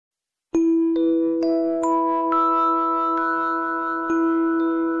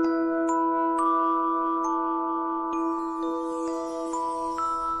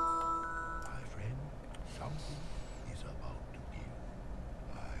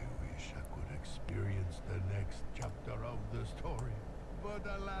the next chapter of the story. But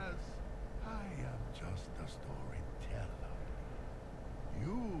alas, I am just a storyteller.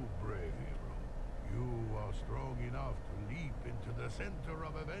 You, brave hero, you are strong enough to leap into the center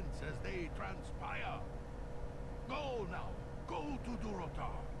of events as they transpire. Go now, go to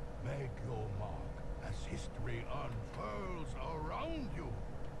Durotar. Make your mark as history unfurls around you.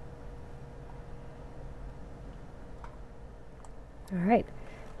 Alright,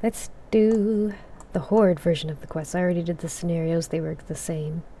 let's do the Horde version of the quest. I already did the scenarios, they were the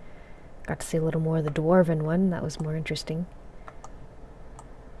same. Got to see a little more of the Dwarven one, that was more interesting.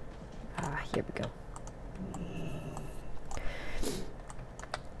 Ah, here we go.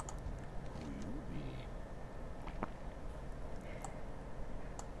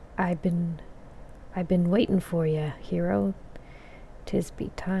 I've been waiting for ya, hero. 'Tis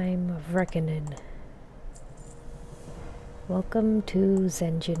be time of reckoning. Welcome to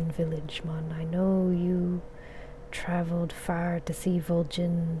Zenjin Village, Mon. I know you traveled far to see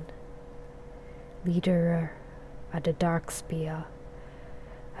Vol'jin, leader of the Dark Spear.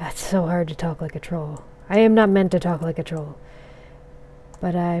 It's so hard to talk like a troll. I am not meant to talk like a troll.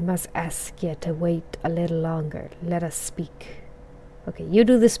 But I must ask you to wait a little longer. Let us speak. Okay, you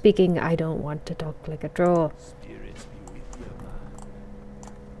do the speaking. I don't want to talk like a troll. Spirits be with you, man.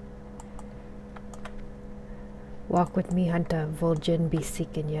 Walk with me, Hunter. Vol'jin be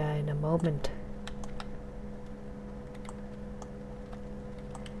seeking ya in a moment.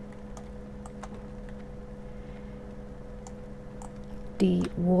 The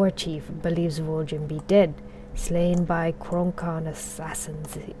war chief believes Vol'jin be dead, slain by Kronkan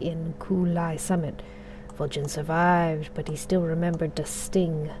assassins in Kulai Summit. Vol'jin survived, but he still remembered the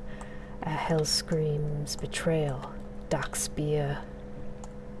sting, a Hellscream's betrayal. Dark Spear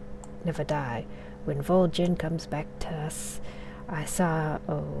never die. When Vol'jin comes back to us, I saw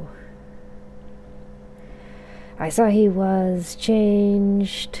he was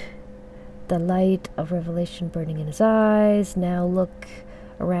changed. The light of revelation burning in his eyes. Now look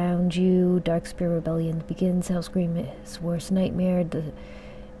around you. Dark Spear rebellion begins. Hellscream his worst nightmare.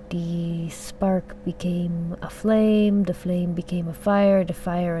 The spark became a flame. The flame became a fire. The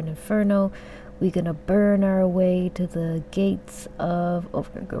fire an inferno. We gonna burn our way to the gates of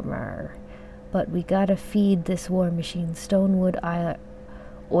Overgumar. But we gotta feed this war machine. Stonewood,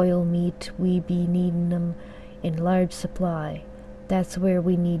 oil, meat. We be needing them in large supply. That's where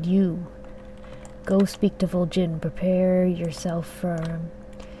we need you. Go speak to Vol'jin. Prepare yourself for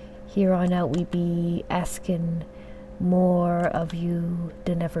here on out. We be asking more of you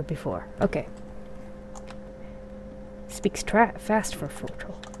than ever before. Okay. Speaks fast for full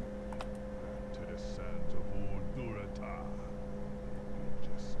troll. To the sands of old Durotar.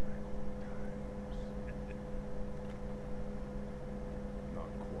 Just like old times. Not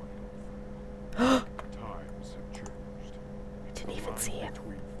quite. Times have changed. I didn't even see him.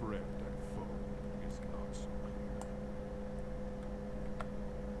 Between friend and foe is not so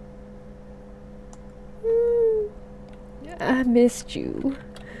clear. I missed you.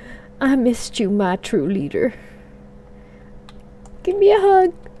 I missed you, my true leader. Give me a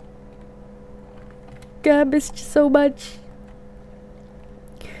hug. God, I missed you so much.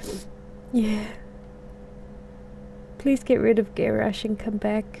 Yeah. Please get rid of Garrosh and come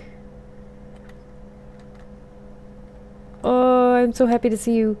back. Oh, I'm so happy to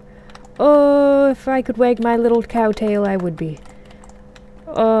see you. Oh, if I could wag my little cow tail, I would be.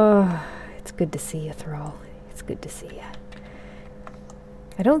 Oh, it's good to see you, Thrall. It's good to see you.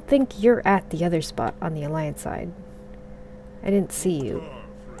 I don't think you're at the other spot on the Alliance side. I didn't see you.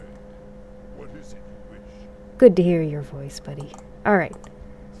 Friend, what is it you wish? Good to hear your voice, buddy. Alright.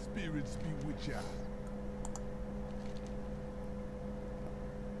 Spirits be with ya.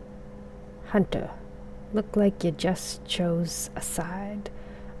 Hunter. Look like you just chose a side.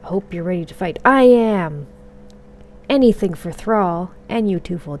 I hope you're ready to fight. I am! Anything for Thrall. And you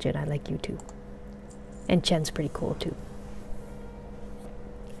too, Vol'jin. I like you too. And Chen's pretty cool too.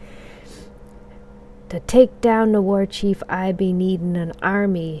 To take down the war chief, I be needing an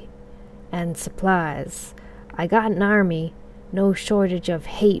army and supplies. I got an army, no shortage of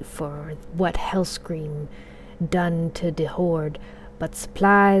hate for what Hellscream done to the Horde, but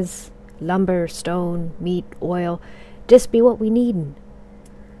supplies, lumber, stone, meat, oil, this be what we needin'.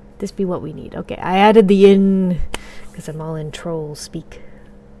 This be what we need. Okay, I added the in, because I'm all in troll speak.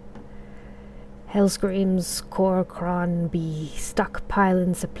 Hellscream's Kor'kron be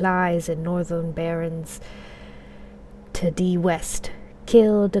stockpiling supplies in northern barrens to the west.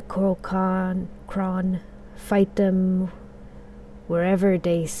 Kill the Kor'kron, fight them wherever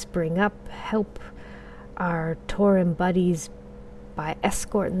they spring up. Help our Tauren buddies by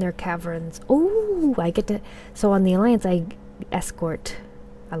escorting their caverns. Oh, I get to... So on the Alliance, I escort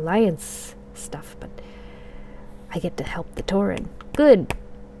Alliance stuff, but I get to help the Tauren. Good.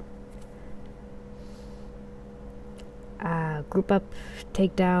 Group up,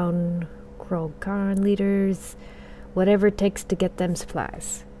 take down Krog Khan leaders, whatever it takes to get them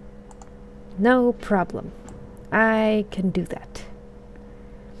supplies. No problem. I can do that.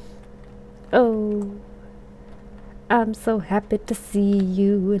 Oh, I'm so happy to see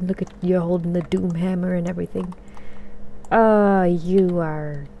you, and look at you holding the doom hammer and everything. You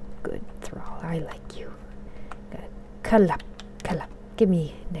are good, Thrall. I like you. Good. Cuddle up, cuddle up. Give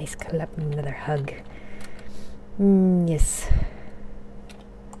me a nice cuddle up and another hug. Yes.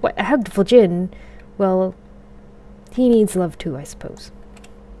 What, a hug to Fulgin? Well, he needs love too, I suppose.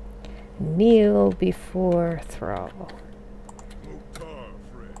 Kneel before Thrall.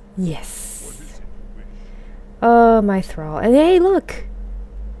 Yes. Oh, my Thrall. And hey, look!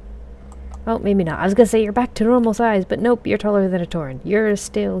 Oh, maybe not. I was gonna say you're back to normal size, but nope, you're taller than a Tauren. You're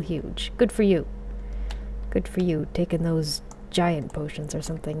still huge. Good for you. Good for you, taking those giant potions or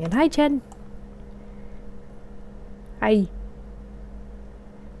something. And hi, Chen! Hi.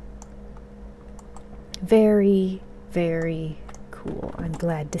 Very, very cool. I'm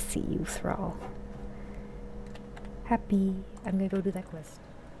glad to see you, Thrall. Happy. I'm gonna go do that quest.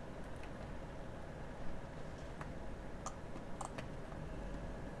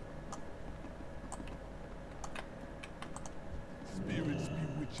 Spirits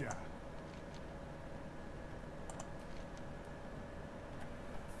be with ya.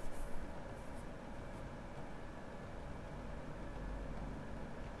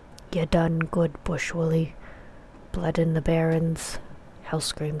 You done good, Bushwoolly. Blood in the Barrens.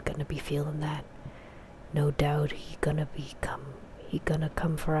 Hellscream gonna be feeling that. No doubt he gonna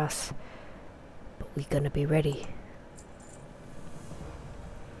come for us. But we gonna be ready.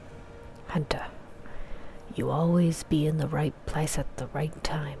 Hunter, you always be in the right place at the right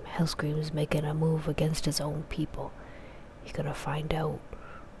time. Hellscream's making a move against his own people. You're gonna find out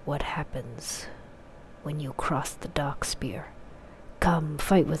what happens when you cross the Dark Spear. Come,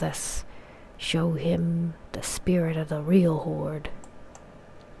 fight with us. Show him the spirit of the real Horde.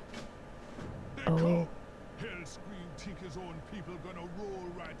 Oh. Hellscream think his own people gonna roll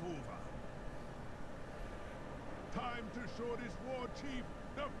right over. Time to show this war chief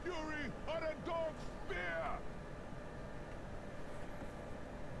the fury of the Dark Spear!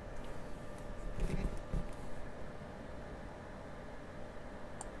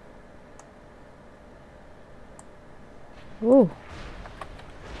 Ooh.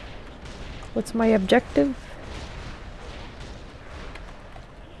 What's my objective?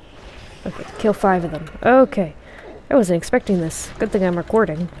 Okay, kill 5 of them. Okay. I wasn't expecting this. Good thing I'm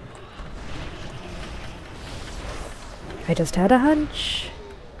recording. I just had a hunch.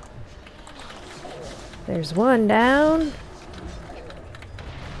 There's one down.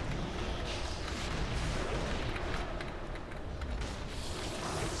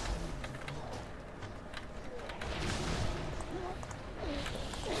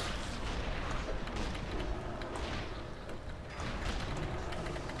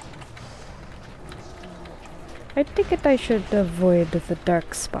 I think I should avoid the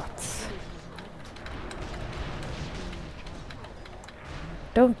dark spots.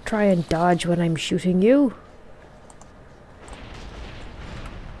 Don't try and dodge when I'm shooting you.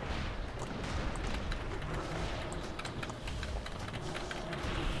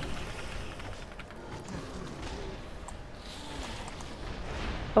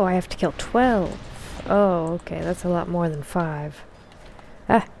 Oh, I have to kill 12. Oh, okay, that's a lot more than 5.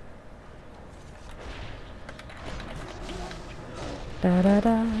 Ah. Da da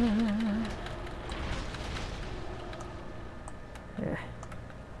da. Yeah.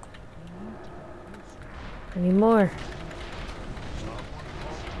 Any more?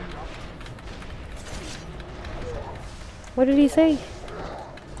 What did he say?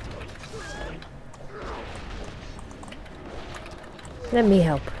 Let me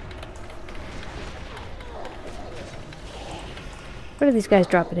help. What are these guys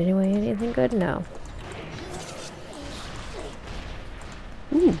dropping anyway? Anything good? No.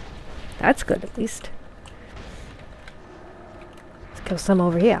 Ooh, that's good at least. Let's kill some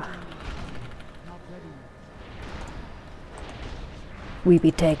over here. We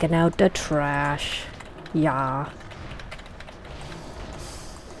be taking out the trash. Yeah.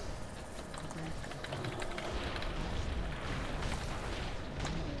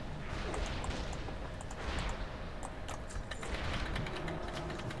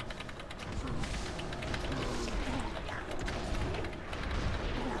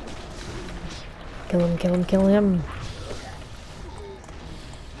 Kill him, kill him, kill him.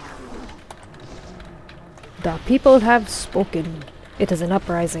 The people have spoken. It is an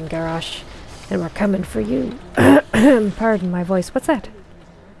uprising, Garrosh, and we're coming for you. Pardon my voice. What's that?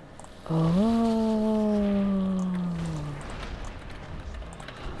 Oh.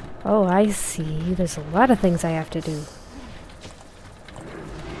 Oh, I see. There's a lot of things I have to do.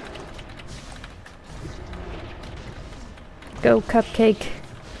 Go, Cupcake.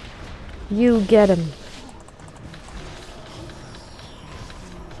 You get him.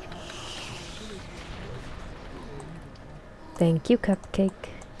 Thank you, Cupcake.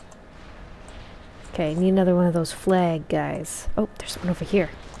 Okay, need another one of those flag guys. Oh, there's one over here.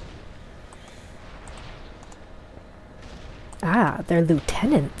 Ah, they're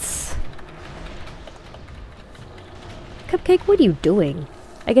lieutenants. Cupcake, what are you doing?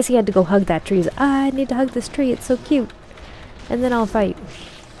 I guess he had to go hug that tree. He's, I need to hug this tree, it's so cute. And then I'll fight.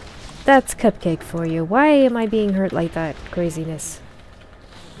 That's Cupcake for you. Why am I being hurt like that? Craziness.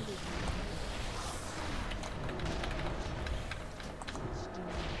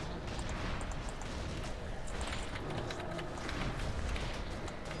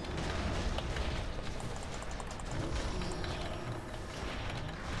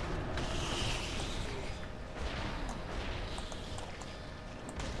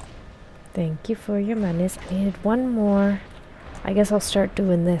 Thank you for your monies. I needed one more. I guess I'll start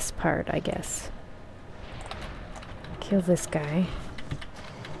doing this part, I guess. Kill this guy.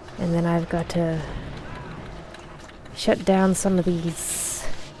 And then I've got to shut down some of these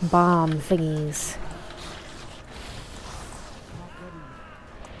bomb thingies.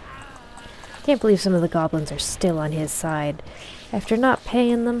 Can't believe some of the goblins are still on his side. After not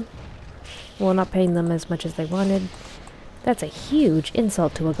paying them, well, not paying them as much as they wanted. That's a huge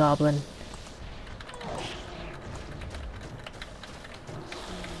insult to a goblin.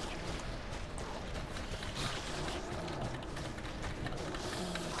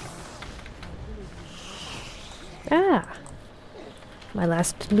 Ah! My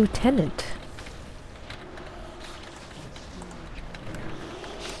last lieutenant.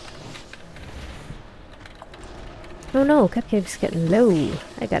 Oh no, Cupcake's getting low.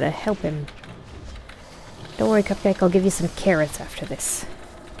 I gotta help him. Don't worry, Cupcake, I'll give you some carrots after this.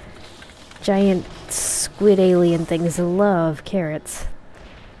 Giant squid alien things love carrots.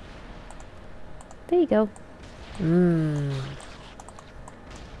 There you go. Mmm.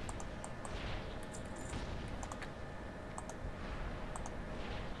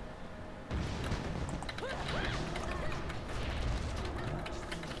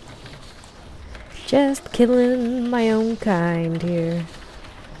 Just killing my own kind here.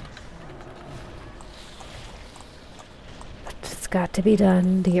 But it's got to be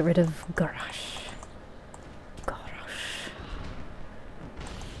done to get rid of Garrosh. Garrosh.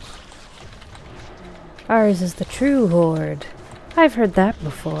 Ours is the true Horde. I've heard that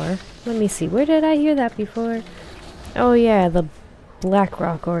before. Let me see, where did I hear that before? Oh yeah, the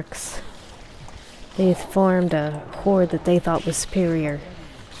Blackrock Orcs. They formed a horde that they thought was superior.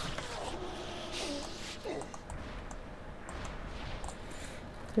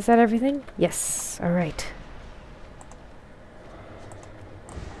 Is that everything? Yes. Alright.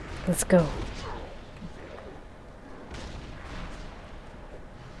 Let's go.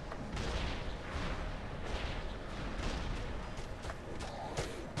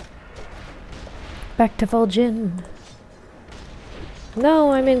 Back to Vol'jin.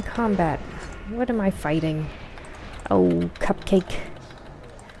 No, I'm in combat. What am I fighting? Oh, Cupcake.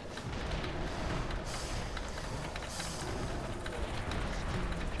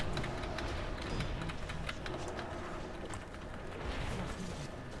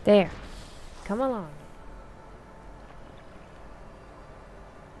 There. Come along.